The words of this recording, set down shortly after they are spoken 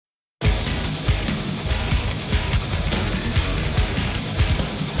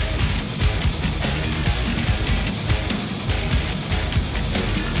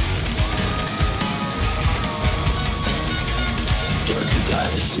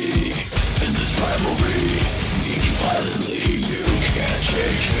rivalry, meaning violently, you can't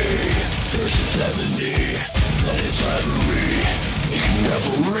change me. First and 70, planet's rivalry, making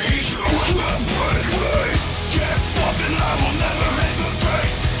revelry, you can't break me. Can't stop and I will never hate the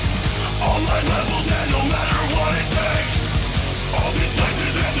face. All my levels and no matter what it takes. All these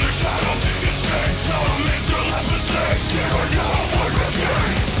places and their shadows in the shapes. Now to make their last mistakes, there are no more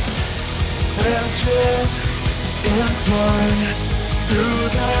mistakes. Branches entwined through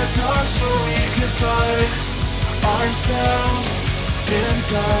the dark so we can find ourselves in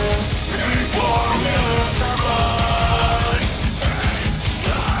time before we lose our mind.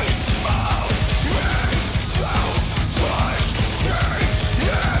 Inside of me, so much pain.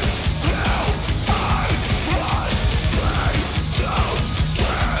 Yeah, now I must play those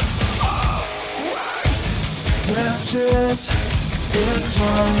dreams away. Branches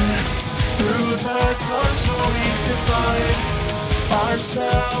entwined through the dark so we can find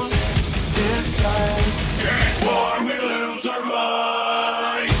ourselves in time before we lose our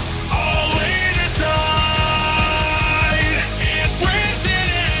mind. All laid aside, it's written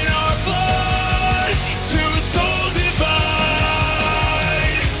in our blood. Two souls divide,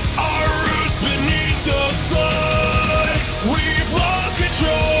 our roots beneath the flood. We've lost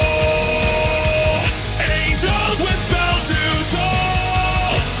control, angels with bells to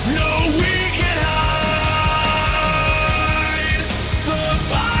toll. No, we can hide the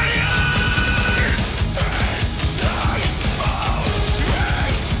fire. Inside of me,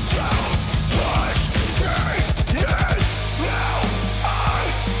 so much pain. Yeah, now I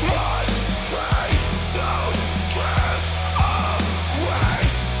must play those dreams away.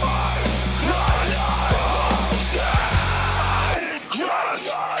 I'm crying, just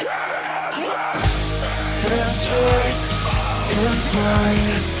can't. Branches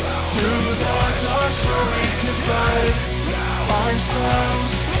entwined through the dark so we can find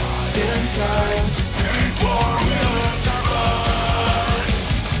ourselves in time before we